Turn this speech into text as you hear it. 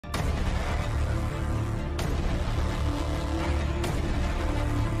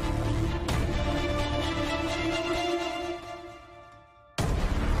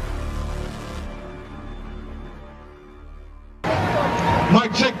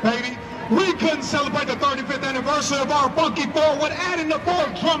baby. We couldn't celebrate the 35th anniversary of our Funky Four with adding the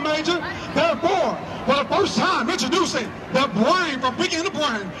fourth drum major. Therefore, for the first time, introducing the brain from Pinky and the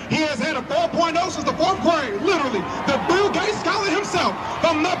Brain. He has had a 4.0 since the 4th grade, literally. The Bill Gates Scholar himself,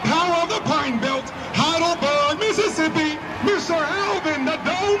 from the power of the Pine Belt, Heidelberg, Mississippi, Mr. Alvin, the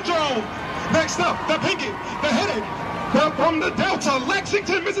Dome Jones. Next up, the Pinky, the Headache. From the Delta,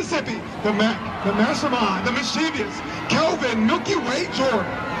 Lexington, Mississippi, the Mac, the Mastermind, the Mischievous, Kelvin, Milky Way Jordan.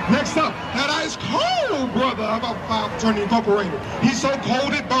 Next up, that ice cold brother of a Fraternity Incorporated. He's so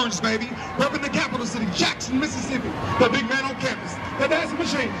cold it burns, baby. Repping the capital city, Jackson, Mississippi. The big man on campus, the dancing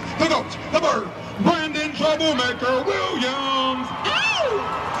machine, the goat, the bird, Brandon Troublemaker Williams. Ow!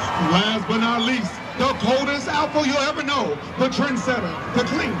 Last but not least, the coldest alpha you'll ever know. The trendsetter, the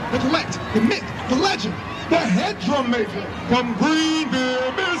clean, the collect, the myth, the legend. The head drum major from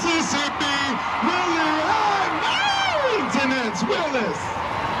Greenville, Mississippi, Willie Maintenance Willis.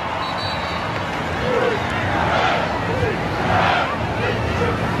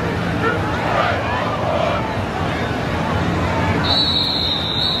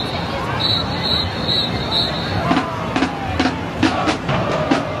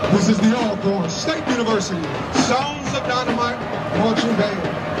 This is the Alcorn State University Sounds of Dyn-O-Mite Marching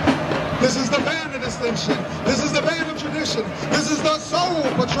Band. This is the band of distinction. This is the band of tradition. This is the soul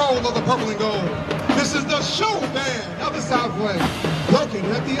patrol of the purple and gold. This is the show band of the Southwest, located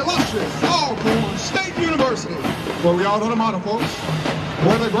at the illustrious Alcorn State University, where we all know the motto, folks,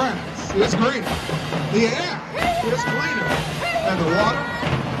 where the grass is greener, the air is cleaner, and the water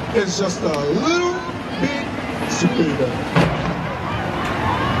is just a little bit sweeter.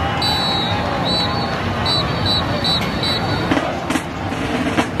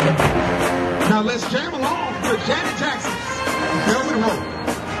 Now let's jam along to Janet Jackson's Velvet Rope.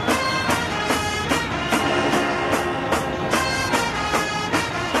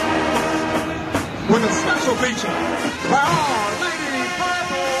 With a special feature by Our Lady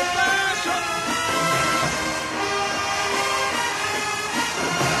Purple Fashion.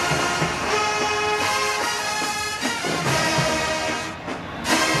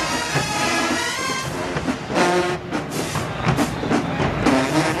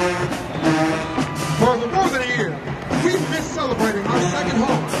 For more than a year, we've been celebrating our second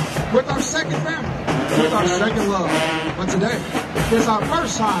home, with our second family, with our second love. But today is our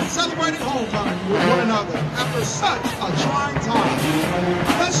first time celebrating homecoming with one another after such a trying time.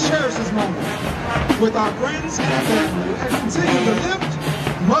 Let's cherish this moment with our friends and family and continue to lift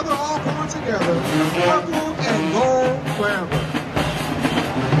Mother Alcorn together, purple and gold forever.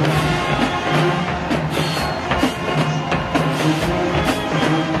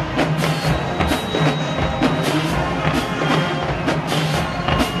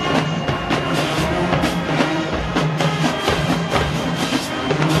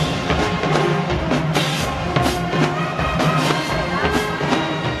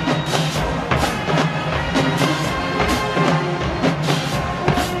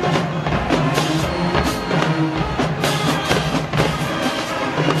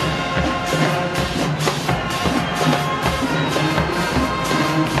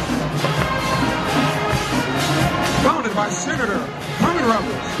 By Senator Herman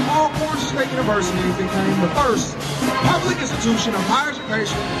Rutledge, Alcorn State University became the first public institution of higher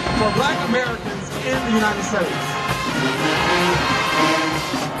education for Black Americans in the United States.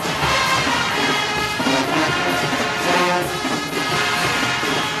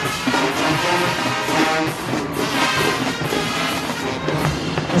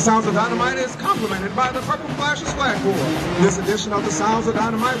 The Sounds of Dyn-O-Mite is complemented by the Purple Flashers Flag Corps. This edition of the Sounds of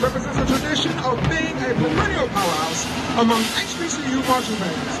Dyn-O-Mite represents a tradition of being a perennial powerhouse among HBCU marching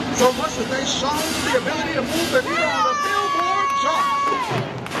bands, so much that they've shown the ability to move the needle on the Billboard chart.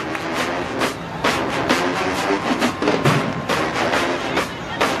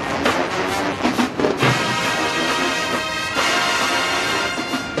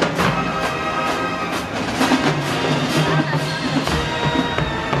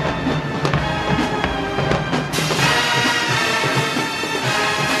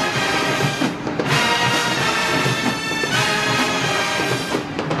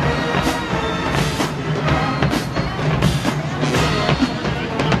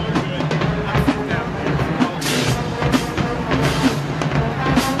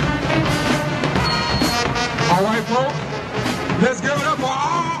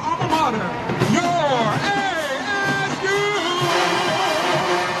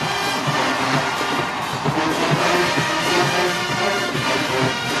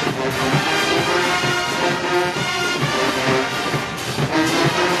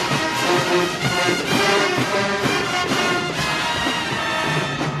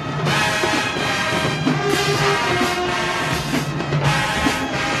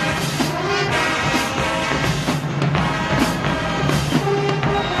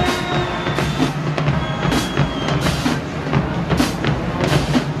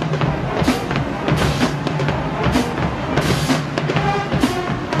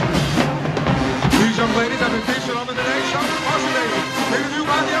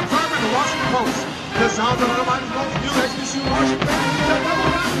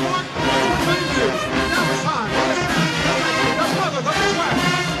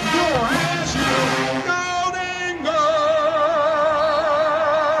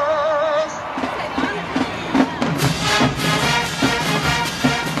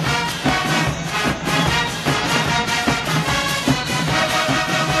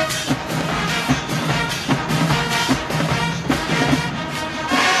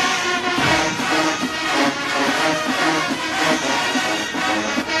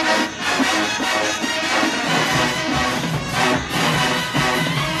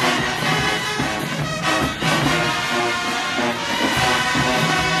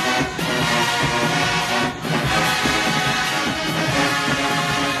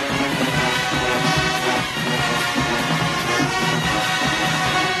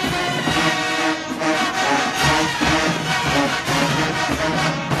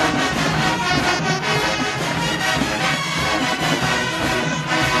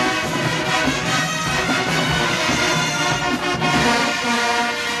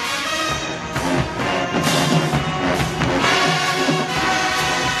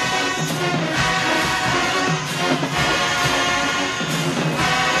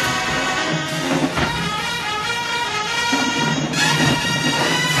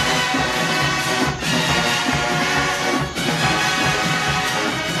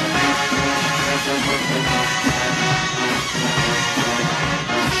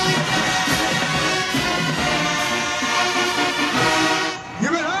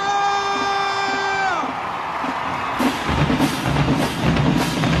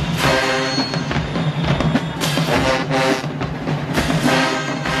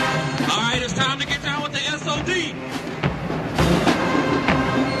 All right, it's time to get down with the SOD.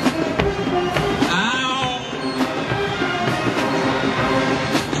 Ow.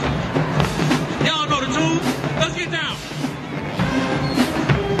 Y'all know the tune. Let's get down.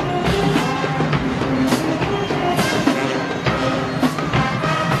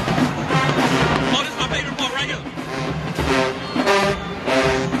 Oh, this is my favorite part right here.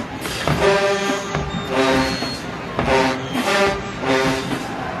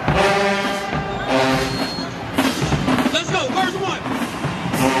 Let's go, verse 1.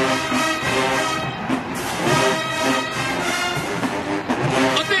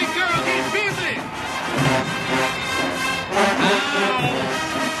 A big girl gets busy. Ow.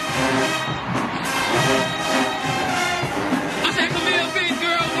 I said, come here, big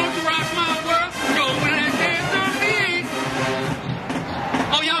girl, won't you rock my world? Go with that dance on me.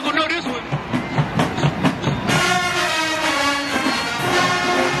 Oh, y'all gonna know this one.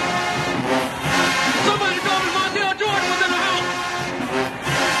 Somebody told me Montel Jordan was in the house.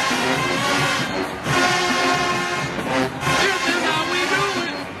 This is how we do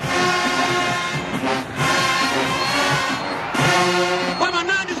it. Where my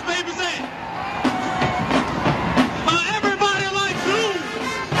 90s babies at? Everybody like zoom,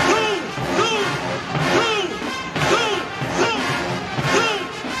 zoom, zoom, zoom, zoom, zoom, zoom,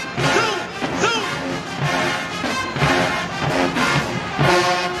 zoom, zoom.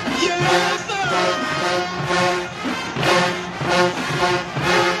 Yes, sir.